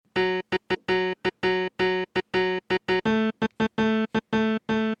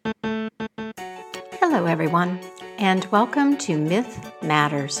and welcome to Myth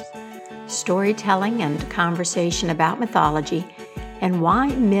Matters, storytelling and conversation about mythology and why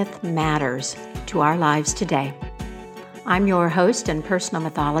myth matters to our lives today. I'm your host and personal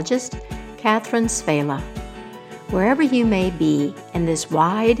mythologist, Catherine Svela. Wherever you may be in this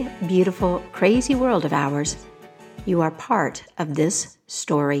wide, beautiful, crazy world of ours, you are part of this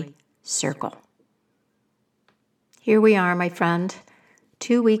story circle. Here we are, my friend,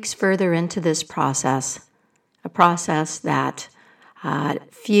 2 weeks further into this process, a process that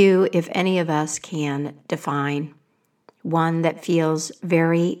few, if any of us, can define, one that feels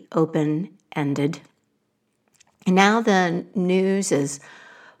very open-ended. And now the news is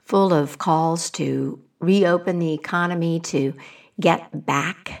full of calls to reopen the economy, to get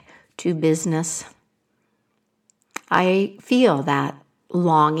back to business. I feel that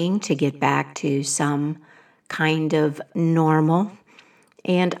longing to get back to some kind of normal.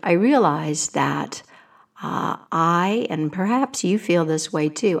 And I realize that I, and perhaps you feel this way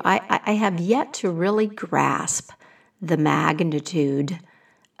too, I have yet to really grasp the magnitude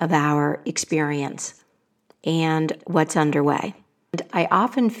of our experience and what's underway. And I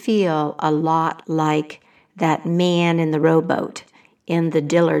often feel a lot like that man in the rowboat in the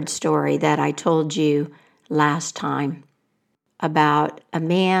Dillard story that I told you last time, about a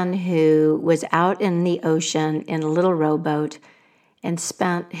man who was out in the ocean in a little rowboat and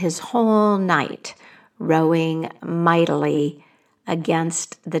spent his whole night rowing mightily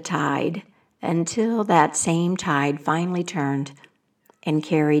against the tide until that same tide finally turned and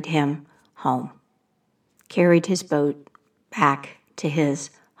carried him home, carried his boat back to his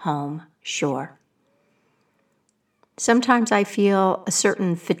home shore. Sometimes I feel a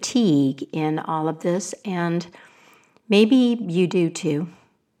certain fatigue in all of this, and maybe you do too.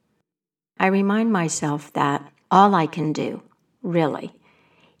 I remind myself that all I can do, really,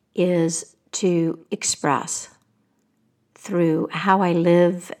 is to express through how I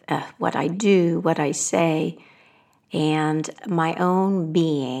live, what I do, what I say, and my own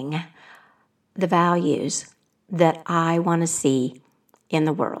being, the values that I want to see in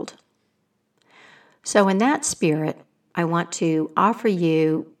the world. So in that spirit, I want to offer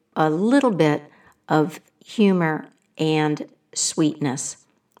you a little bit of humor and sweetness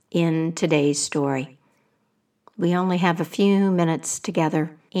in today's story. We only have a few minutes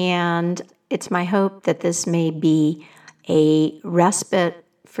together, and it's my hope that this may be a respite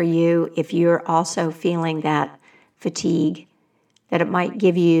for you if you're also feeling that fatigue, that it might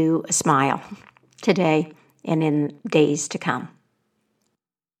give you a smile today and in days to come.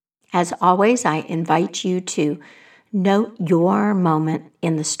 As always, I invite you to note your moment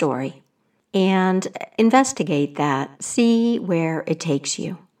in the story and investigate that, see where it takes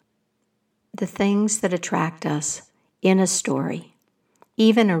you. The things that attract us in a story,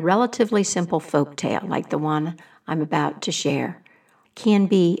 even a relatively simple folk tale like the one I'm about to share, can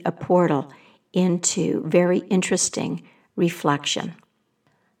be a portal into very interesting reflection.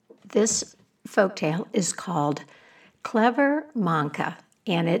 This folk tale is called Clever Manka,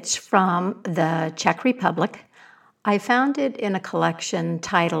 and it's from the Czech Republic. I found it in a collection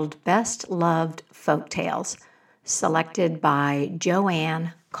titled Best Loved Folk Tales, selected by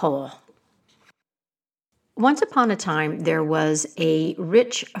Joanne Cole. Once upon a time, there was a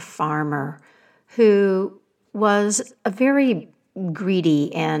rich farmer who was a very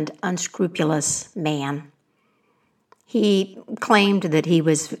greedy and unscrupulous man. He claimed that he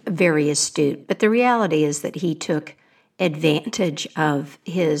was very astute, but the reality is that he took advantage of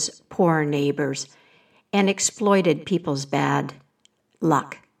his poor neighbors and exploited people's bad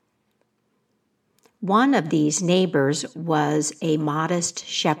luck. One of these neighbors was a modest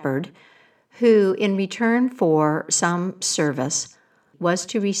shepherd who, in return for some service, was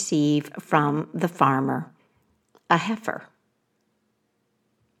to receive from the farmer a heifer.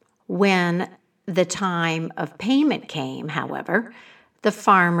 When the time of payment came, however, the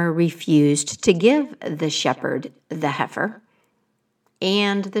farmer refused to give the shepherd the heifer,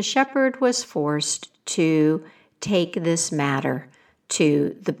 and the shepherd was forced to take this matter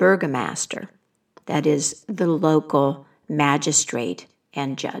to the burgomaster, that is, the local magistrate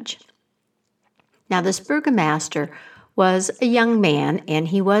and judge. Now, this burgomaster was a young man, and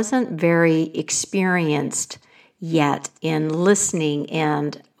he wasn't very experienced yet in listening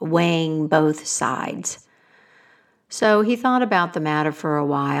and weighing both sides. So he thought about the matter for a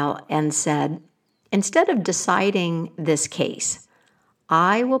while and said, instead of deciding this case,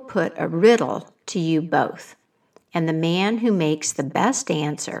 I will put a riddle to you both, and the man who makes the best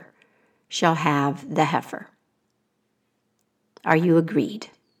answer shall have the heifer. Are you agreed?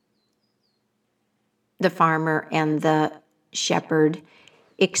 The farmer and the shepherd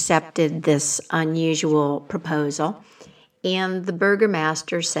accepted this unusual proposal, and the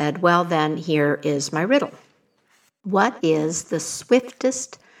burgomaster said, "Well, then, here is my riddle. What is the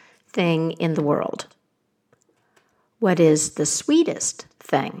swiftest thing in the world? What is the sweetest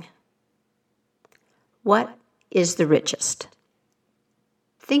thing? What is the richest?"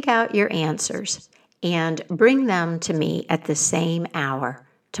 Think out your answers and bring them to me at the same hour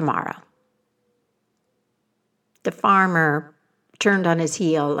tomorrow. The farmer turned on his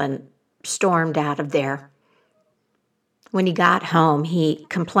heel and stormed out of there. When he got home, he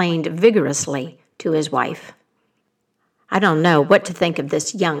complained vigorously to his wife. "I don't know what to think of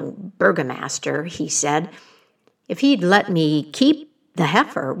this young burgomaster," he said. "If he'd let me keep the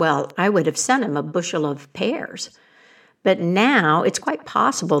heifer, well, I would have sent him a bushel of pears. But now it's quite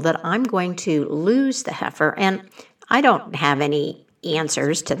possible that I'm going to lose the heifer, and I don't have any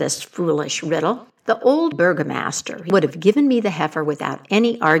answers to this foolish riddle. The old burgomaster would have given me the heifer without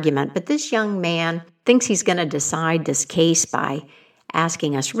any argument, but this young man thinks he's going to decide this case by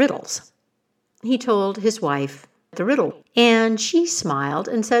asking us riddles." He told his wife the riddle, and she smiled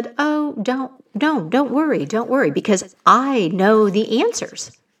and said, "Oh, don't worry, because I know the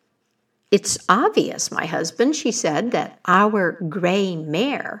answers." "It's obvious, my husband," she said, "that our gray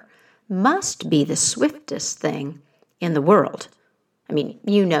mare must be the swiftest thing in the world. I mean,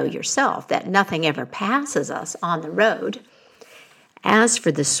 you know yourself that nothing ever passes us on the road. As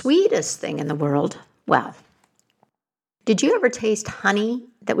for the sweetest thing in the world, well, did you ever taste honey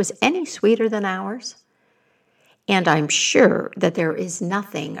that was any sweeter than ours? And I'm sure that there is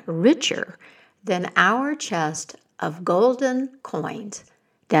nothing richer than our chest of golden coins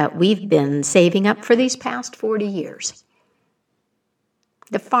that we've been saving up for these past 40 years.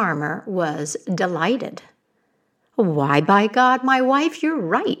 The farmer was delighted. "Why, by God, my wife, you're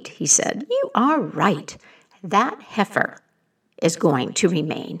right," he said. "You are right. That heifer is going to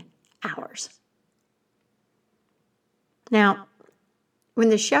remain ours." Now, when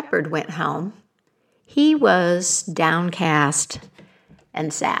the shepherd went home, he was downcast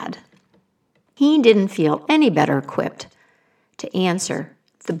and sad. He didn't feel any better equipped to answer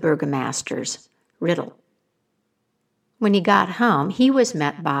the burgomaster's riddle. When he got home, he was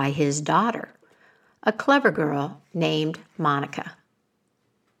met by his daughter, a clever girl named Monica.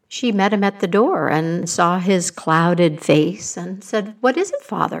 She met him at the door and saw his clouded face and said, "What is it,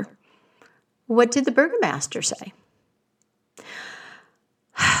 Father? What did the burgomaster say?"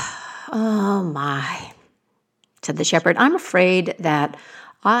 "Oh, my," said the shepherd. "I'm afraid that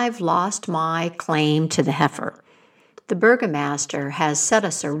I've lost my claim to the heifer. The burgomaster has set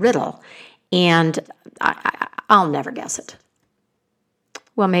us a riddle, and I'll never guess it."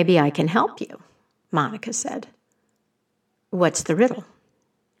 "Well, maybe I can help you," Monica said. "What's the riddle?"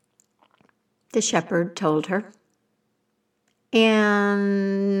 The shepherd told her.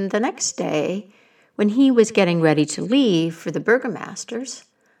 And the next day, when he was getting ready to leave for the burgomaster's,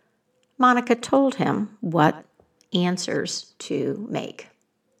 Monica told him what answers to make.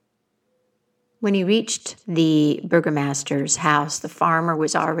 When he reached the burgomaster's house, the farmer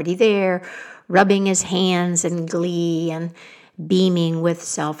was already there, rubbing his hands in glee and beaming with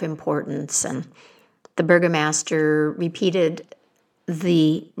self-importance. And the burgomaster repeated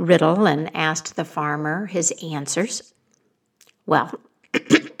the riddle and asked the farmer his answers. "Well,"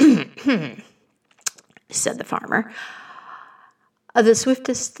 said the farmer, "the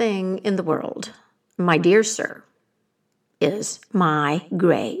swiftest thing in the world, my dear sir, is my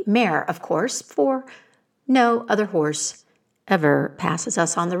gray mare, of course, for no other horse ever passes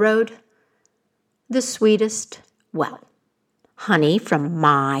us on the road. The sweetest, well, honey from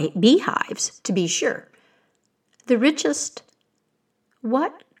my beehives, to be sure. The richest,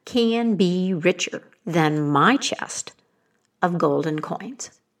 what can be richer than my chest of golden coins?"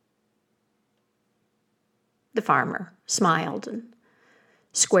 The farmer smiled and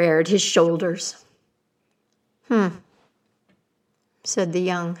squared his shoulders. Said the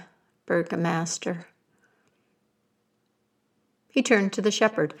young burgomaster. He turned to the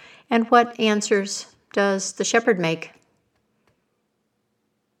shepherd. "And what answers does the shepherd make?"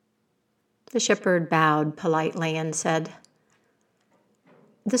 The shepherd bowed politely and said,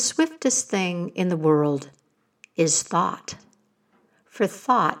 "The swiftest thing in the world is thought, for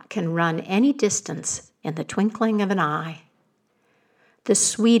thought can run any distance in the twinkling of an eye. The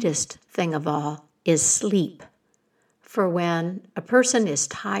sweetest thing of all is sleep, for when a person is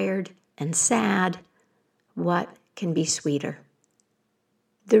tired and sad, what can be sweeter?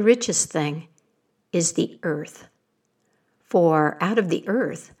 The richest thing is the earth, for out of the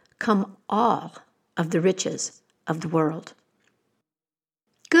earth come all of the riches of the world."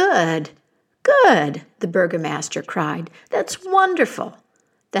 "Good, good," the burgomaster cried. "That's wonderful.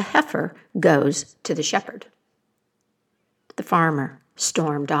 The heifer goes to the shepherd." The farmer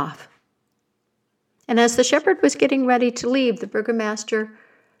stormed off. And as the shepherd was getting ready to leave, the burgomaster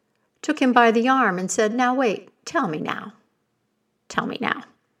took him by the arm and said, "Now wait, tell me now. Tell me now.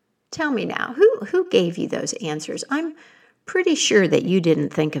 Tell me now. Who gave you those answers? I'm pretty sure that you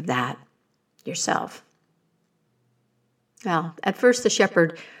didn't think of that yourself." Well, at first the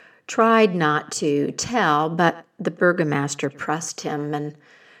shepherd tried not to tell, but the burgomaster pressed him,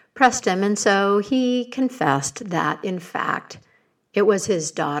 and so he confessed that, in fact, it was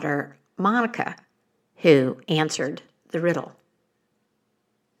his daughter, Monica, who answered the riddle.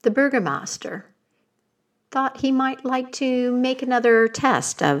 The burgomaster thought he might like to make another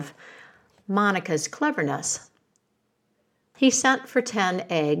test of Monica's cleverness. He sent for 10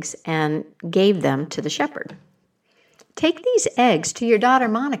 eggs and gave them to the shepherd. "Take these eggs to your daughter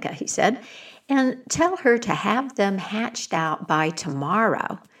Monica," he said, "and tell her to have them hatched out by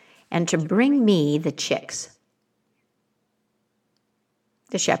tomorrow and to bring me the chicks."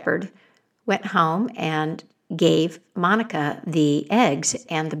 The shepherd went home and gave Monica the eggs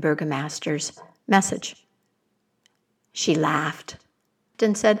and the burgomaster's message. She laughed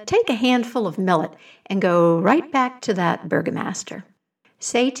and said, "Take a handful of millet and go right back to that burgomaster.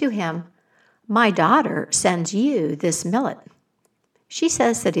 Say to him, 'My daughter sends you this millet. She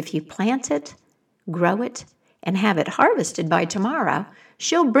says that if you plant it, grow it, and have it harvested by tomorrow,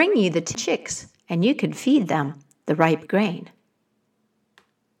 she'll bring you the chicks, and you can feed them the ripe grain.'"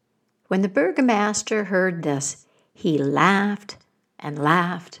 When the burgomaster heard this, he laughed and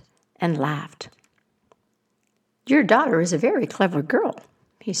laughed and laughed. "Your daughter is a very clever girl,"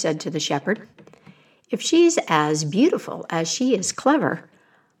 he said to the shepherd. "If she's as beautiful as she is clever,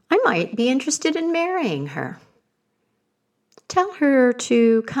 I might be interested in marrying her. Tell her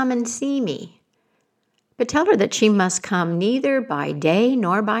to come and see me, but tell her that she must come neither by day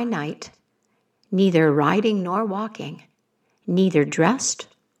nor by night, neither riding nor walking, neither dressed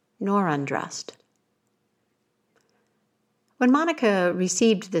nor undressed." When Monica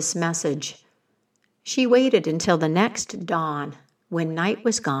received this message, she waited until the next dawn, when night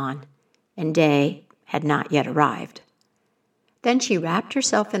was gone and day had not yet arrived. Then she wrapped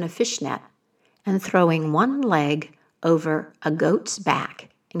herself in a fishnet, and throwing one leg over a goat's back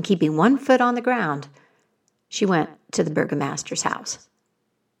and keeping one foot on the ground, she went to the burgomaster's house.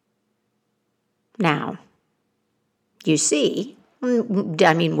 Now, you see,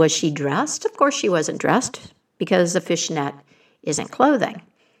 was she dressed? Of course she wasn't dressed, because a fishnet isn't clothing.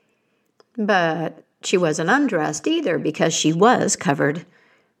 But she wasn't undressed either, because she was covered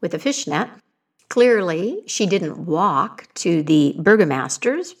with a fishnet. Clearly, she didn't walk to the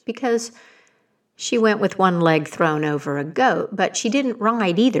burgomaster's, because she went with one leg thrown over a goat, but she didn't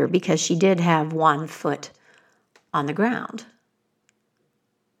ride either, because she did have one foot on the ground.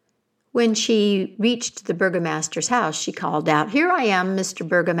 When she reached the burgomaster's house, she called out, "Here I am, Mr.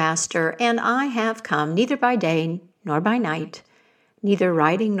 Burgomaster, and I have come neither by day nor by night, neither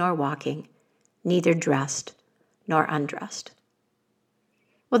riding nor walking, neither dressed nor undressed."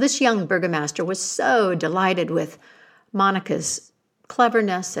 Well, this young burgomaster was so delighted with Monica's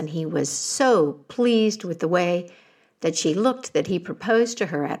cleverness, and he was so pleased with the way that she looked, that he proposed to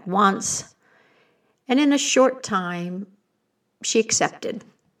her at once. And in a short time, she accepted,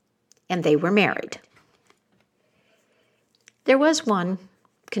 and they were married. There was one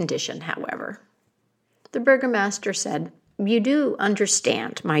condition, however. The burgomaster said, "You do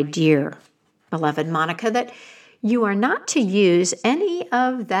understand, my dear, beloved Monica, that you are not to use any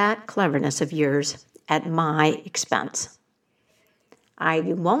of that cleverness of yours at my expense. I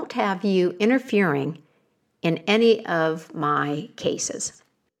won't have you interfering in any of my cases.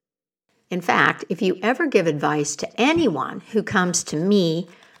 In fact, if you ever give advice to anyone who comes to me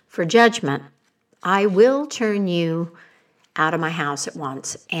for judgment, I will turn you out of my house at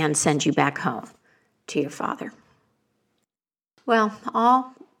once and send you back home to your father." Well,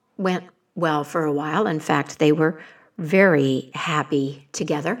 all went well for a while. In fact, they were very happy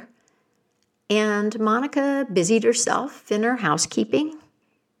together. And Monica busied herself in her housekeeping,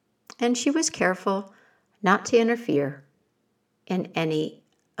 and she was careful not to interfere in any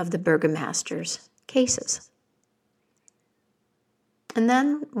of the burgomaster's cases. And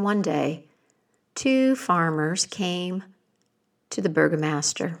then one day, 2 farmers came to the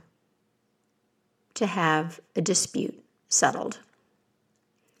burgomaster to have a dispute settled.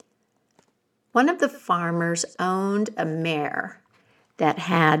 One of the farmers owned a mare that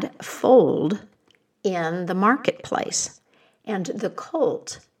had foaled in the marketplace, and the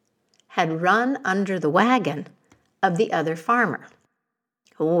colt had run under the wagon of the other farmer.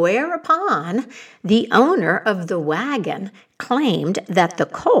 Whereupon the owner of the wagon claimed that the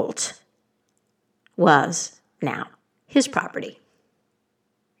colt was now his property.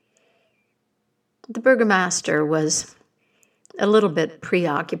 The burgomaster was a little bit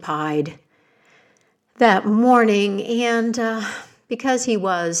preoccupied that morning, and because he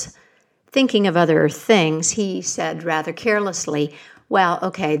was thinking of other things, he said rather carelessly, well,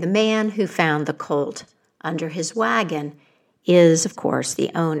 okay, the man who found the colt under his wagon is, of course,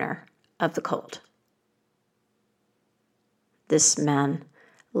 the owner of the colt. This man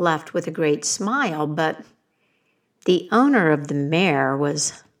left with a great smile, but the owner of the mare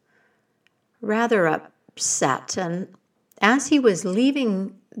was rather upset, and as he was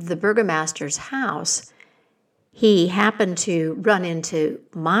leaving the burgomaster's house, he happened to run into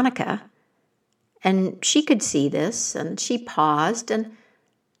Monica, and she could see this, and she paused, and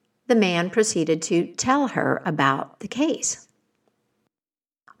the man proceeded to tell her about the case.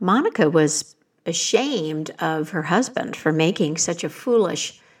 Monica was ashamed of her husband for making such a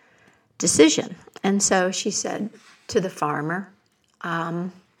foolish decision, and so she said to the farmer,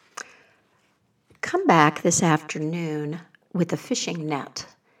 come back this afternoon with a fishing net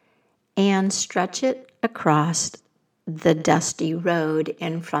and stretch it across the dusty road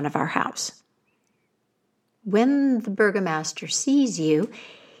in front of our house. When the burgomaster sees you,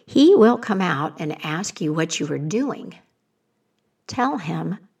 he will come out and ask you what you are doing. Tell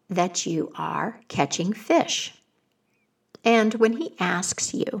him that you are catching fish. And when he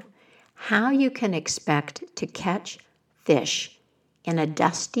asks you how you can expect to catch fish in a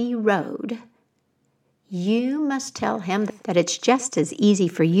dusty road, you must tell him that it's just as easy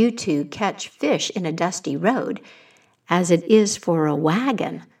for you to catch fish in a dusty road as it is for a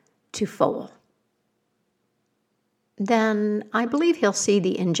wagon to foal. Then I believe he'll see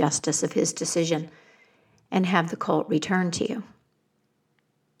the injustice of his decision and have the colt returned to you.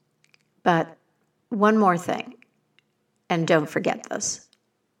 But one more thing, and don't forget this.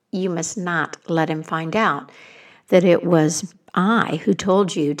 You must not let him find out that it was I who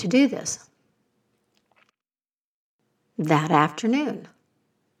told you to do this. That afternoon,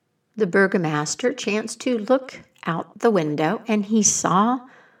 the burgomaster chanced to look out the window, and he saw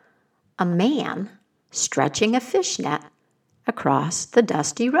a man stretching a fish net across the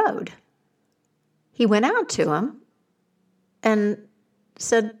dusty road. He went out to him and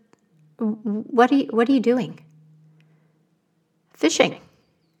said, What are you doing? Fishing.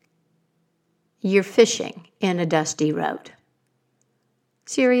 You're fishing in a dusty road.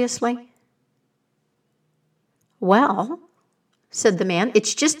 Seriously? Well, said the man,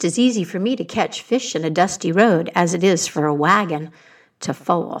 it's just as easy for me to catch fish in a dusty road as it is for a wagon to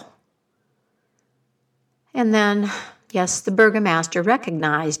foal. And then, yes, the burgomaster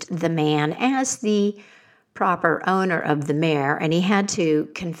recognized the man as the proper owner of the mare, and he had to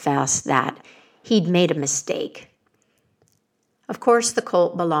confess that he'd made a mistake. Of course, the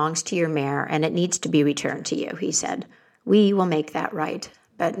colt belongs to your mare, and it needs to be returned to you, he said. We will make that right.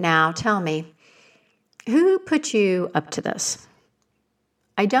 But now tell me, who put you up to this?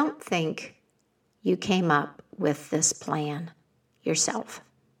 I don't think you came up with this plan yourself.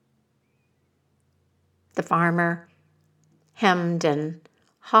 The farmer hemmed and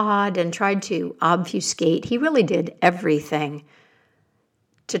hawed and tried to obfuscate. He really did everything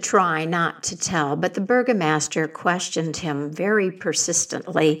to try not to tell, but the burgomaster questioned him very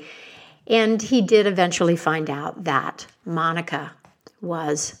persistently, and he did eventually find out that Monica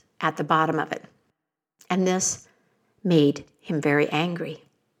was at the bottom of it. And this made him very angry.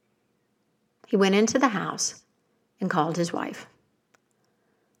 He went into the house and called his wife.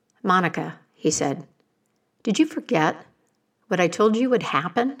 Monica, he said, did you forget what I told you would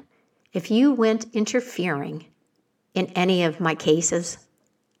happen if you went interfering in any of my cases?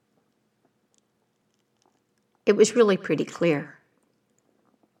 It was really pretty clear.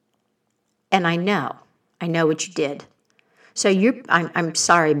 And I know what you did. So I'm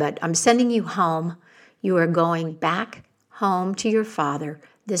sorry, but I'm sending you home. You are going back home to your father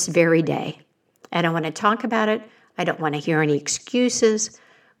this very day. I don't want to talk about it. I don't want to hear any excuses.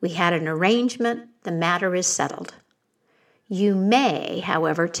 We had an arrangement. The matter is settled. You may,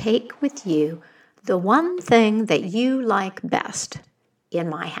 however, take with you the one thing that you like best in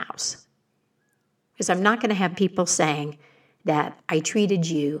my house. Because I'm not going to have people saying that I treated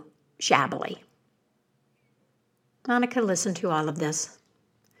you shabbily. Monica listened to all of this.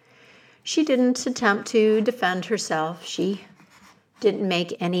 She didn't attempt to defend herself. She didn't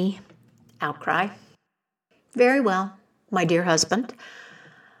make any outcry. Very well, my dear husband.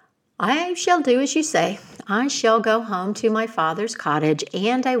 I shall do as you say. I shall go home to my father's cottage,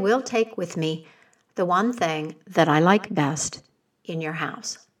 and I will take with me the one thing that I like best in your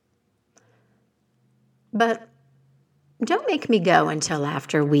house. But don't make me go until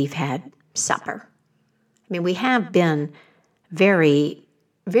after we've had supper. I mean, we have been very,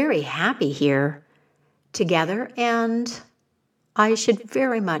 very happy here together, and I should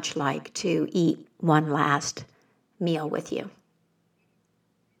very much like to eat one last meal with you.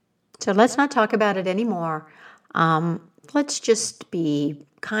 So let's not talk about it anymore. Let's just be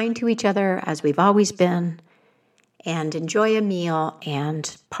kind to each other as we've always been and enjoy a meal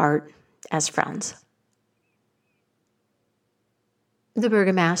and part as friends. The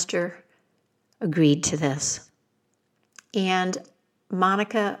burgomaster agreed to this, and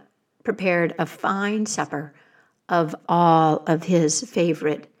Monica prepared a fine supper of all of his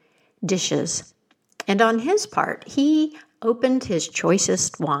favorite dishes. And on his part, he opened his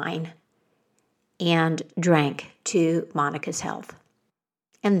choicest wine and drank to Monica's health.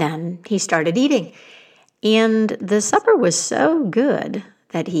 And then he started eating. And the supper was so good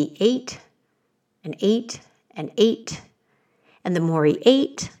that he ate and ate and ate. And the more he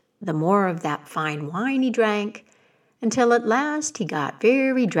ate, the more of that fine wine he drank, until at last he got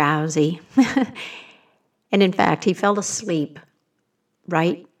very drowsy. And in fact, he fell asleep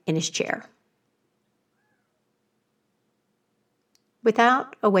right in his chair.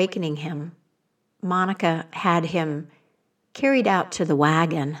 Without awakening him, Monica had him carried out to the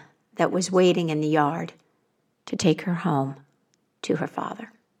wagon that was waiting in the yard to take her home to her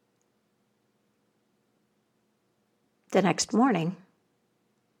father. The next morning,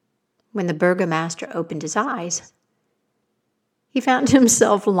 when the burgomaster opened his eyes, he found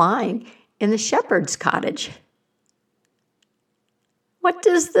himself lying in the shepherd's cottage. "What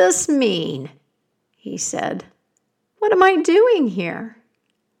does this mean?" he said. "What am I doing here?"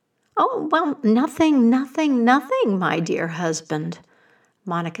 "Oh, well, nothing, my dear husband,"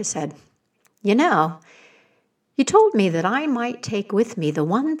 Monica said. "You know, you told me that I might take with me the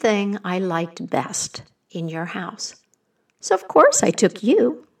one thing I liked best in your house. So of course I took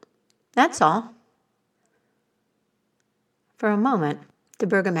you. That's all." For a moment, the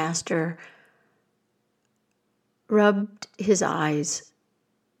burgomaster rubbed his eyes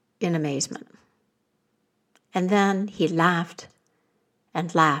in amazement. And then he laughed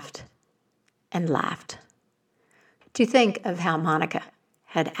and laughed and laughed to think of how Monica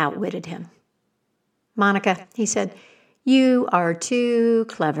had outwitted him. "Monica," he said, "you are too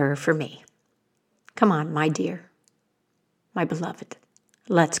clever for me. Come on, my dear, my beloved,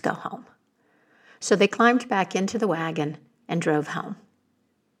 let's go home." So they climbed back into the wagon and drove home.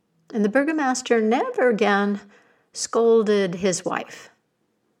 And the burgomaster never again scolded his wife.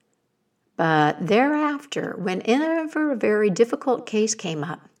 But thereafter, whenever a very difficult case came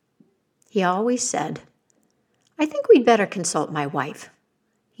up, he always said, "I think we'd better consult my wife.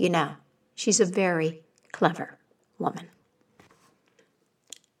 You know, she's a very clever woman."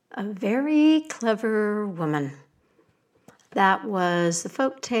 A very clever woman. That was the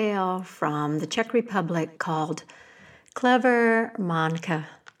folk tale from the Czech Republic called Clever Monica.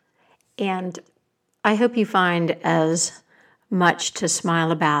 And I hope you find as much to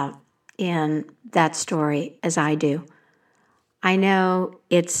smile about in that story as I do. I know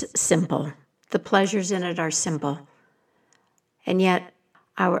it's simple. The pleasures in it are simple. And yet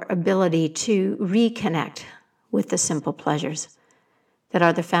our ability to reconnect with the simple pleasures that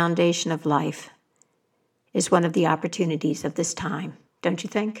are the foundation of life is one of the opportunities of this time, don't you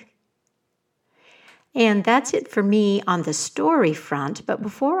think? And that's it for me on the story front. But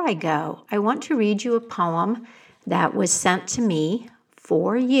before I go, I want to read you a poem that was sent to me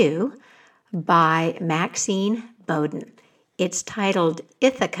for you by Maxine Bowden. It's titled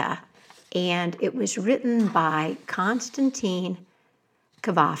Ithaca, and it was written by Constantine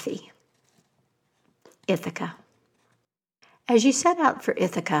Cavafy. Ithaca. As you set out for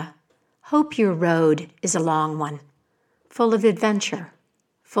Ithaca, hope your road is a long one, full of adventure,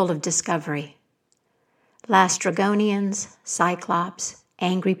 full of discovery. Lastrygonians, Cyclops,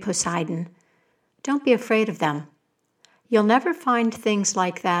 angry Poseidon, don't be afraid of them. You'll never find things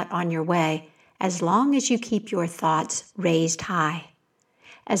like that on your way as long as you keep your thoughts raised high,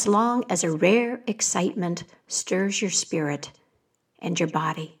 as long as a rare excitement stirs your spirit and your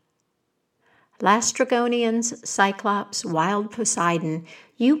body. Lastrygonians, Cyclops, wild Poseidon,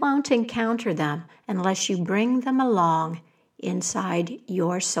 you won't encounter them unless you bring them along inside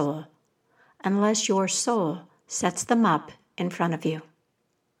your soul, unless your soul sets them up in front of you.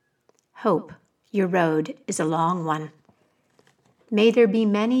 Hope your road is a long one. May there be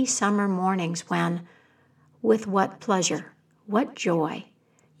many summer mornings when, with what pleasure, what joy,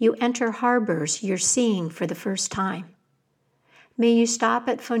 you enter harbors you're seeing for the first time. May you stop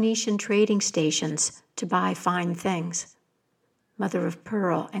at Phoenician trading stations to buy fine things. mother of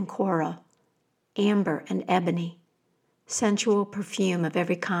pearl and coral, amber and ebony, sensual perfume of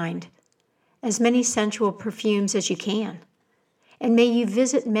every kind, as many sensual perfumes as you can. And may you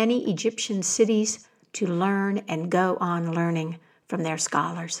visit many Egyptian cities to learn and go on learning from their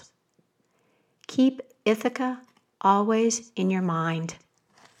scholars. Keep Ithaca always in your mind.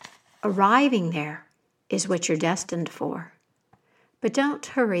 Arriving there is what you're destined for. But don't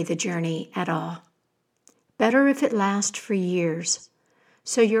hurry the journey at all. Better if it lasts for years,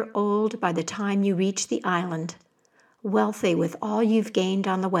 so you're old by the time you reach the island, wealthy with all you've gained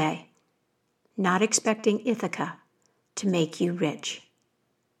on the way, not expecting Ithaca to make you rich.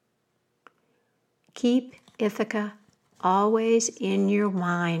 Keep Ithaca always in your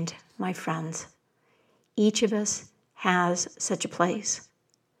mind, my friends. Each of us has such a place,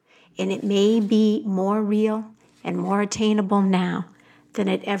 and it may be more real and more attainable now than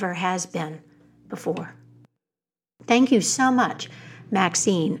it ever has been before. Thank you so much,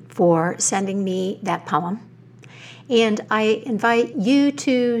 Maxine, for sending me that poem. And I invite you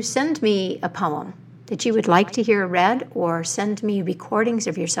to send me a poem that you would like to hear read, or send me recordings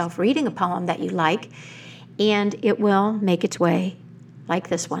of yourself reading a poem that you like, and it will make its way, like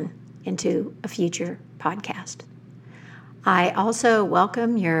this one, into a future podcast. I also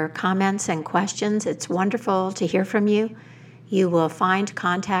welcome your comments and questions. It's wonderful to hear from you. You will find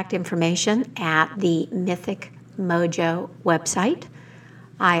contact information at the Mythic Mojo website.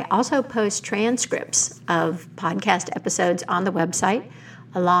 I also post transcripts of podcast episodes on the website,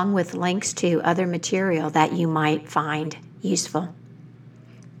 along with links to other material that you might find useful.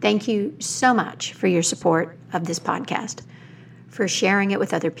 Thank you so much for your support of this podcast, for sharing it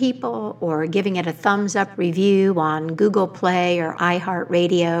with other people, or giving it a thumbs up review on Google Play or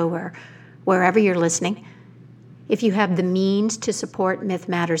iHeartRadio or wherever you're listening. If you have the means to support Myth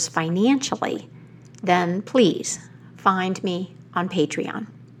Matters financially, then please find me on Patreon.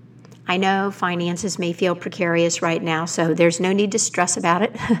 I know finances may feel precarious right now, so there's no need to stress about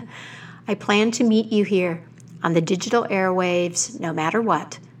it. I plan to meet you here on the digital airwaves, no matter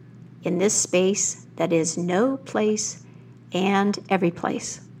what, in this space that is no place and every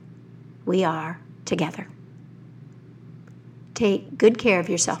place. We are together. Take good care of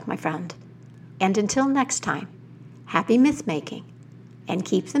yourself, my friend. And until next time, happy myth making, and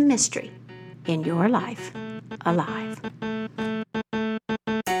keep the mystery in your life alive.